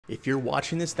If you're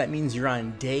watching this, that means you're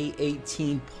on day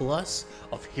 18 plus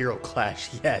of Hero Clash.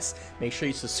 Yes, make sure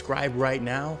you subscribe right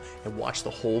now and watch the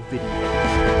whole video.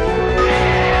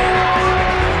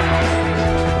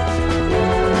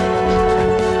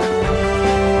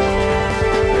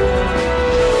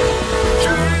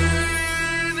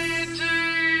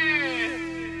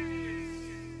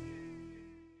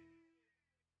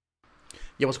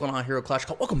 Yo, what's going on, Hero Clash?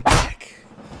 Welcome back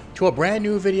to a brand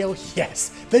new video. Yes,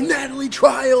 the Natalie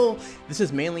trial. This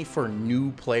is mainly for new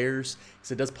players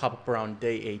because it does pop up around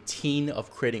day 18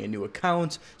 of creating a new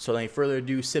account. So without any further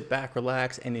ado, sit back,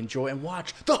 relax, and enjoy and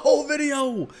watch the whole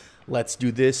video. Let's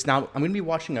do this. Now, I'm going to be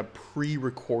watching a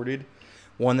pre-recorded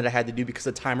one that I had to do because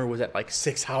the timer was at like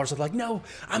 6 hours. I'm like, no,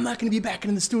 I'm not going to be back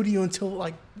in the studio until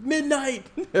like midnight.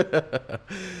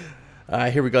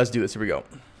 Here we go. Let's do this. Here we go.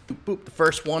 Boop, boop. The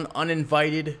first one,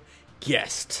 uninvited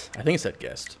guest. I think it said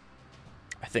guest.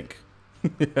 I think.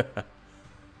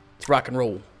 Let's rock and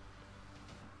roll.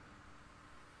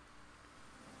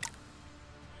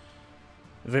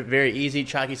 Very easy.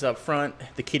 Chalky's up front.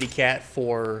 The kitty cat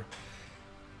for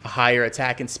a higher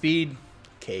attack and speed.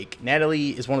 Cake.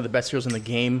 Natalie is one of the best heroes in the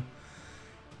game,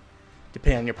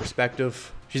 depending on your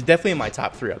perspective. She's definitely in my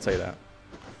top 3, I'll tell you that.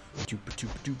 Doop, doop,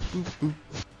 doop, boop, boop.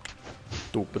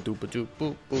 Doop, doop, doop,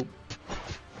 boop, boop.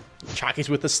 Chalky's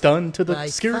with the stun to the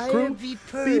scarecrow. Be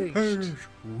purged.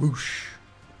 Whoosh.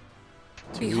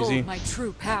 Too Behold easy. my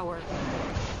true power.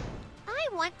 I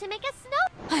want to make a snow.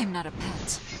 I'm not a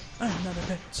pet. I'm not a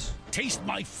pet. Taste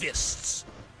my fists.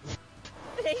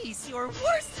 Face your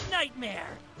worst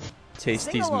nightmare. Taste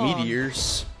Sing these along.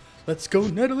 meteors. Let's go,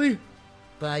 Natalie.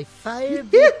 By fire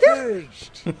be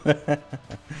purged.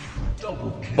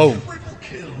 Double kill. Boom. Triple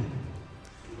kill.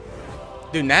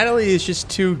 Dude, Natalie is just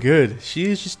too good.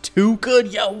 She is just too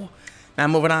good, yo. Now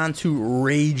moving on to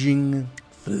Raging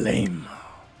Flame.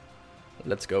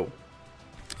 Let's go.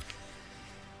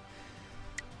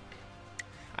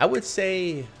 I would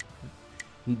say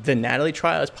the Natalie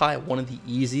trial is probably one of the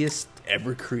easiest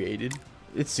ever created.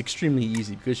 It's extremely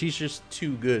easy because she's just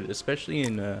too good, especially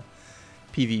in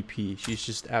PvP. She's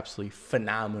just absolutely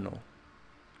phenomenal.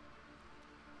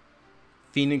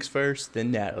 Phoenix first,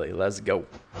 then Natalie. Let's go.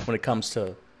 When it comes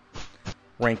to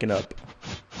ranking up.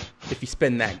 If you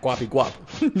spend that guappy guap.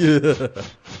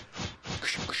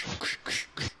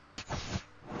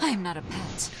 I'm not a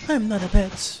pet. I'm not a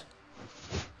pet.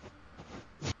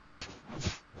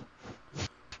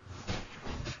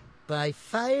 By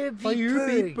fire be Fire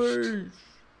be purged. purged.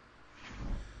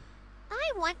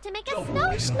 I want to make a Double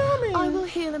snow. kill. I will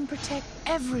heal and protect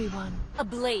everyone. A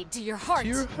blade to your heart. To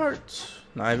your heart.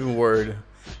 Not even worried.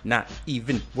 Not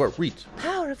even worried.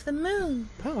 Power of the moon.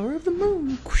 Power of the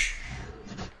moon.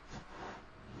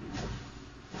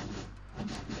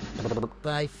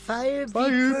 By fire be Fire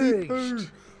be purged.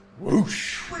 purged.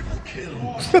 Whoosh. Triple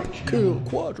kill. Kill.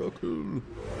 Quadra kill.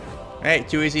 Hey,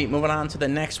 too easy. Moving on to the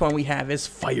next one we have is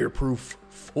Fireproof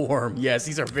Form. Yes,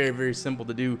 these are very, very simple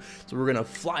to do. So we're going to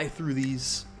fly through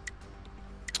these.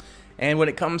 And when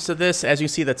it comes to this, as you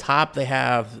see the top, they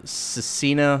have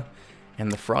Cecina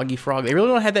and the Froggy Frog. They really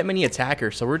don't have that many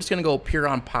attackers, so we're just going to go pure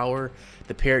on power.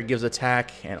 The parrot gives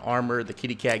attack and armor. The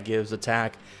kitty cat gives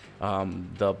attack.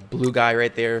 The blue guy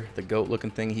right there, the goat-looking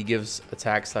thing, he gives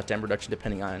attack / damage reduction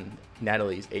depending on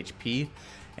Natalie's HP.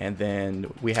 And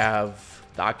then we have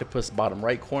the octopus bottom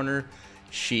right corner.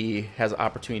 She has an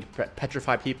opportunity to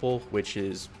petrify people, which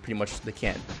is pretty much they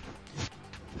can't.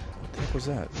 What the heck was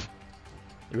that?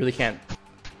 They really can't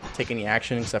take any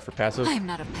action except for passive. I'm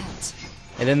not a pet.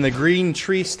 And then the green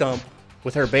tree stump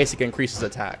with her basic increases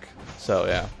attack. So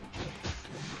yeah.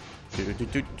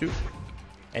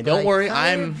 And don't By worry,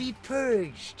 fire be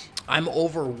purged. I'm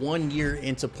over 1 year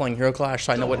into playing Hero Clash,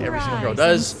 so I know what every single hero Rise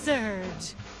does. and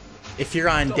surge. If you're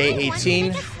on day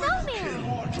 18,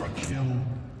 Quadra kill.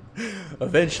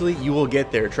 eventually you will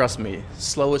get there. Trust me.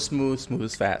 Slow is smooth, smooth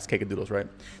is fast. Cake-a-doodles, right?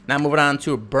 Now moving on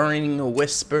to a Burning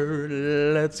Whisper.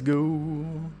 Let's go.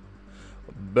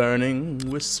 Burning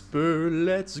Whisper.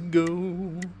 Let's go.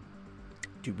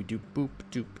 Doobie doop boop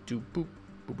doop doop boop.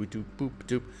 Boop doop boop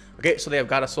doop. Okay, so they have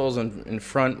God of Souls in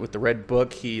front with the red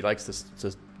book. He likes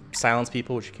to silence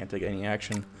people, which you can't take any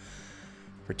action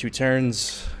for 2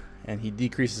 turns. And he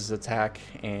decreases attack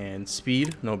and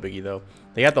speed. No biggie, though.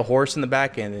 They got the horse in the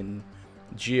back, and then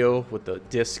Geo with the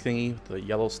disc thingy, with the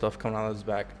yellow stuff coming out of his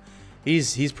back.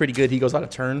 He's pretty good. He goes out of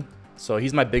turn, so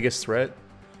he's my biggest threat.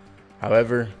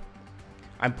 However,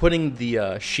 I'm putting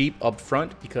the sheep up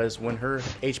front because when her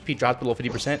HP drops below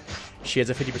 50%, she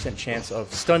has a 50% chance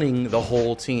of stunning the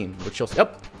whole team, which she'll...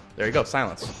 Yep, there you go,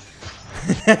 silence.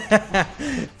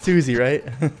 It's easy, right?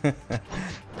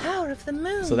 Power of the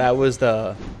moon. So that was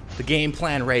the the game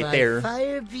plan right By there.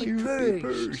 fire be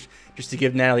purged. Just to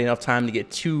give Natalie enough time to get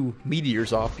 2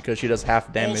 meteors off because she does half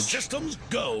All damage systems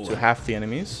go. to half the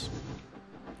enemies.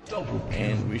 Double kill.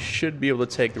 And we should be able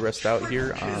to take the rest out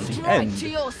here on the Strike end to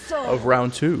your soul. of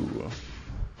round 2.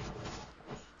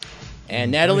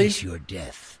 And Natalie, Embrace your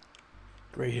death.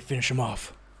 ready to finish him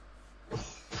off.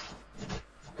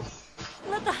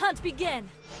 Let the hunt begin.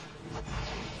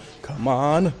 Come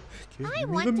on. Give I me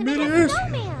want the to make a meteors.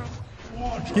 snowman.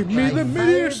 Give me By the fire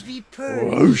meteors. be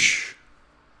purged. Whoosh.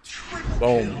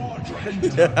 Boom.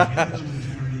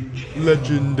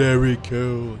 Legendary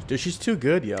kill. Dude, she's too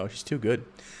good, yo. She's too good.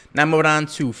 Now moving on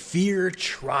to Fear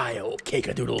Trial.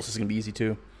 Cake-a-doodles. This is going to be easy,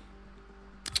 too.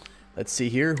 Let's see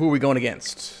here. Who are we going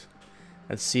against?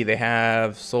 Let's see. They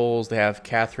have Souls. They have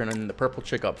Catherine and the purple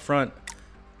chick up front.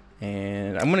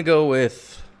 And I'm going to go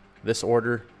with this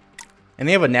order. And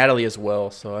they have a Natalie as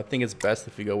well. So I think it's best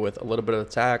if we go with a little bit of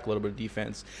attack, a little bit of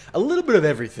defense, a little bit of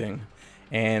everything.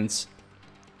 And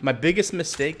my biggest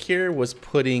mistake here was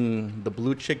putting the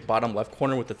blue chick bottom left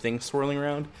corner with the thing swirling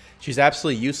around. She's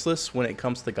absolutely useless when it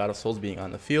comes to God of Souls being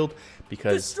on the field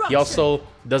because he also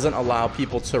doesn't allow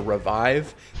people to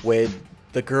revive with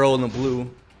the girl in the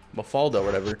blue, Mafalda or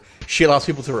whatever. She allows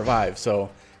people to revive, so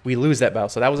we lose that battle.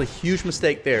 So that was a huge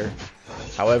mistake there.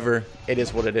 However, it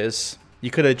is what it is. You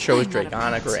could have chose I'm not a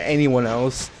Draconic or pet. anyone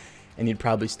else, and you'd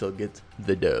probably still get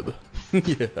the dub.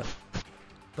 Yeah.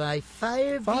 By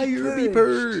fire be Fire be purged.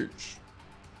 purged.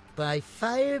 By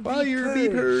fire be Fire be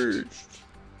purged. purged.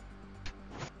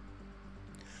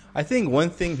 I think one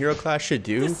thing Hero Class should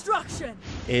do Destruction.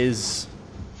 is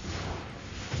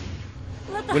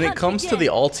Let the when it hunt comes to begin.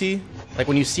 the ulti, like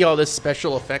when you see all this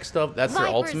special effect stuff, that's their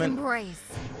Viper's ultimate. embrace.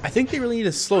 I think they really need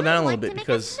to slow down a little want to bit make a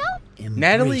because snow- Embrace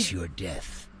Natalie- your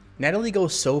death. Natalie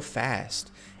goes so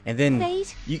fast, and then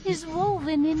Fate is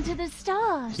woven into the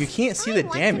stars. you can't see I the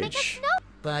want to make a damage. snow-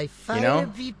 By fire know?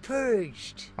 be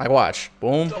purged. Like watch,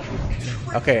 boom.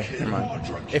 Okay, never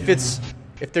mind. If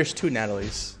there's 2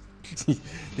 Natalies,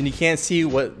 then you can't see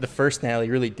what the first Natalie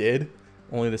really did.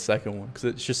 Only the second one, because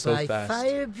it's just so By fast.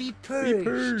 fire be Be purged.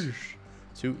 purged.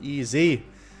 Too easy.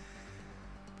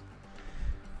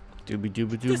 Doobie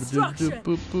doobie doobie doobie doop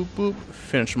boop boop boop.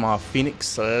 Finish him off,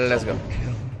 Phoenix. Let's go.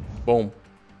 Boom.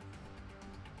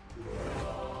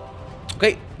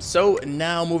 Okay, so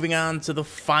now moving on to the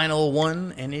final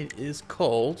one, and it is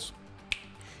called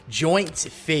Joint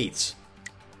Fate.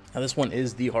 Now this one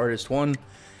is the hardest one.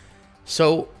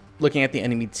 So looking at the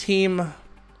enemy team,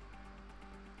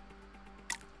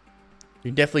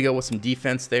 you definitely go with some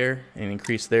defense there and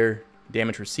increase their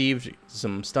damage received,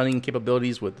 some stunning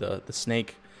capabilities with the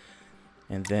snake,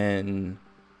 and then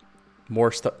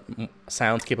more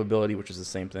silence capability, which is the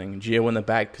same thing. Geo in the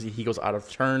back because he goes out of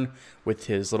turn with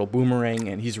his little boomerang,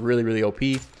 and he's really, really OP.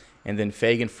 And then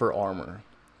Fagin for armor.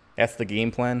 That's the game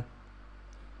plan.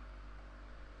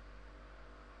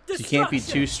 So you can't be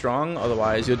too strong,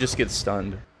 otherwise you'll just get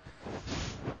stunned.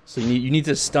 So you need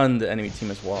to stun the enemy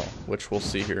team as well, which we'll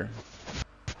see here.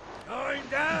 Going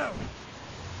down.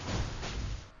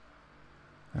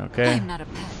 Okay. I'm not a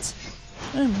pet.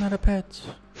 I'm not a pet.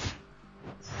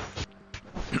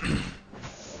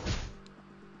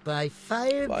 By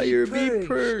fire, Fire be be purged.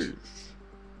 purged.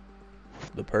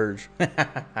 The purge.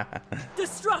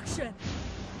 Destruction.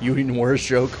 You eating worse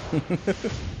joke.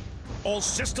 All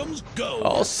systems go.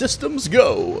 All systems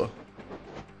go.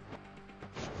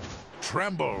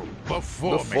 Tremble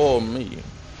before, me. Before me.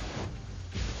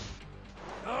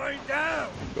 Going down.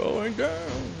 Going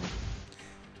down.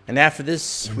 And after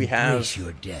this, we Embrace have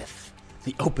your death.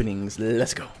 the openings.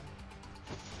 Let's go.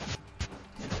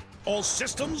 All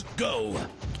systems go.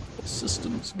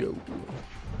 Systems go.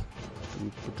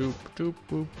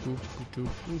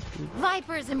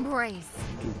 Viper's embrace.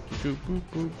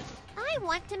 I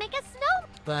want to make a snow.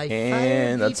 By fire,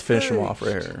 And be let's finish him off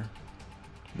right purged. here.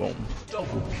 Boom.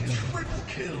 Double kill. Triple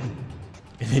kill.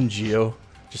 And then Geo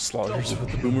just slaughters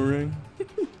with the boomerang.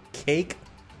 Cake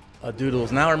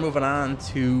doodles. Now we're moving on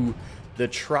to the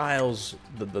trials,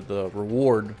 the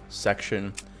reward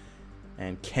section.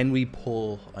 And can we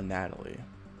pull a Natalie?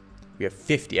 We have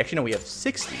 50. Actually, no, we have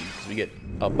 60. So we get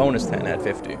a bonus 10 at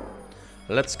 50.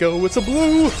 Let's go. It's a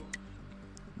blue.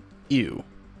 Ew.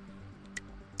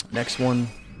 Next one.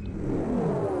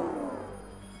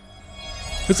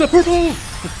 It's a purple.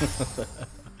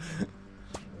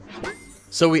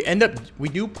 So we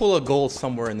do pull a gold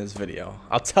somewhere in this video.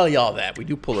 I'll tell y'all that. We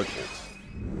do pull a gold.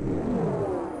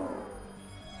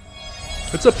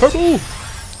 It's a purple.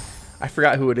 I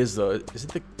forgot who it is though. Is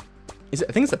it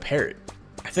I think it's a parrot.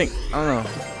 I think. I don't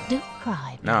know. Don't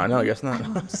cry. No, I guess I not.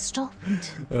 won't stop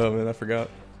until Oh man, I forgot.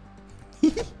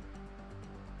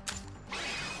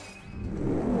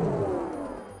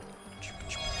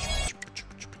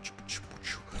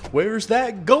 Where's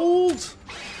that gold?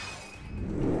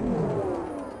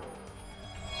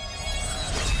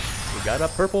 We got a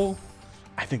purple.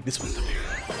 I think this one's the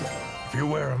parrot. If you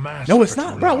wear a mask, No, it's for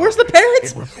not, too bro. long, Where's the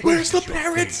parrots? it replaces Where's the your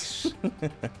parrots? face.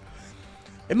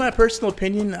 In my personal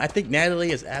opinion, I think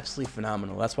Natalie is absolutely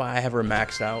phenomenal. That's why I have her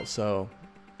maxed out. So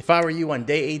if I were you on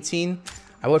day 18,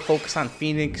 I would focus on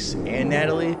Phoenix and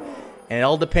Natalie. And it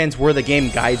all depends where the game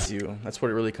guides you. That's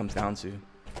what it really comes down to.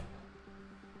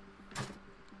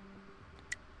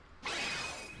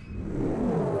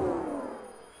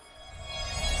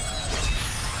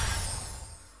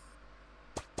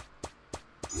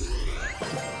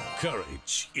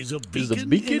 Courage is a Is beacon, a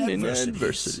beacon in adversities.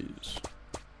 adversities.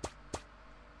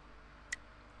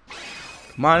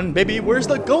 Come on, baby. Where's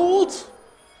the gold?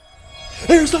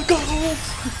 There's the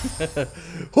gold.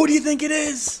 Who do you think it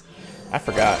is? I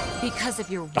forgot. Because of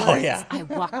your words, Oh, yeah. I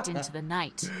walked into the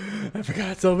night. I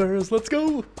forgot. Silveras, let's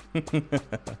go.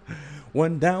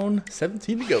 1 down,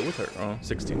 17 to go with her. Oh,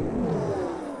 16.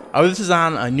 Oh, this is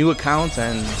on a new account,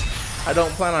 and I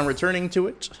don't plan on returning to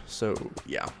it. So,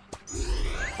 yeah.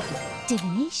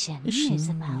 Divination is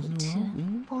about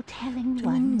foretelling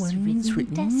one's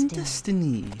written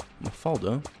destiny.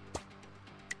 Mafalda.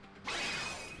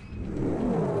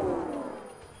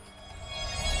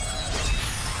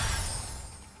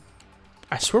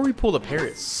 I swear we pulled a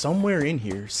parrot somewhere in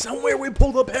here. Somewhere we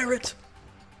pulled a parrot.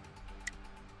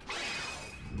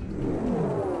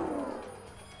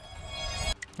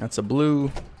 That's a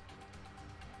blue.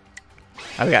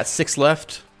 I've got 6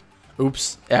 left.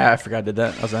 Oops. Yeah, I forgot I did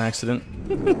that. That was an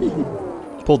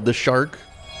accident. Pulled the shark.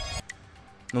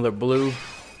 Another blue.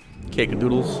 Cake of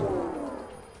doodles.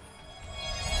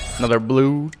 Another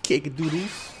blue. Cake of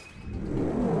doodles.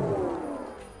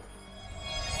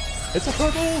 It's a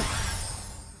purple.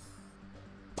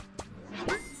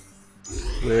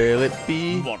 Will it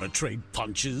be? Wanna trade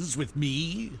punches with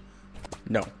me?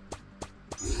 No.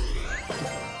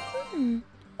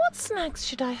 What snacks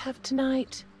should I have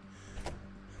tonight?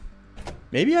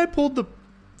 Maybe I pulled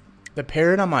the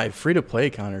parrot on my free-to-play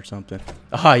account or something.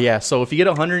 Ah, yeah. So if you get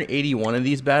 181 of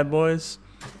these bad boys,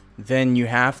 then you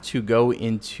have to go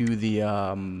into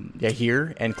the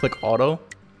here and click auto.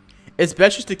 It's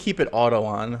best just to keep it auto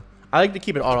on. I like to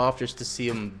keep it auto off just to see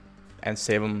them and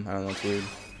save them. I don't know. It's weird.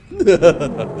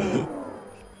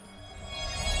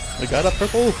 We got a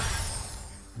purple.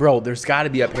 Bro, there's got to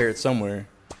be a parrot somewhere.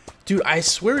 Dude, I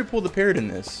swear we pulled the parrot in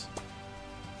this.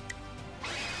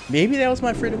 Maybe that was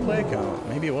my free-to-play account.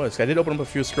 Maybe it was. I did open up a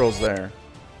few scrolls there.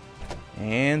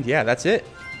 And yeah, that's it.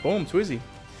 Boom, too easy.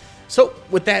 So,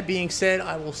 with that being said,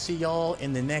 I will see y'all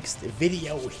in the next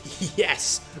video.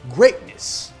 Yes,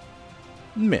 greatness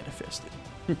manifested.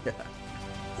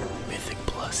 Mythic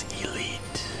plus elite.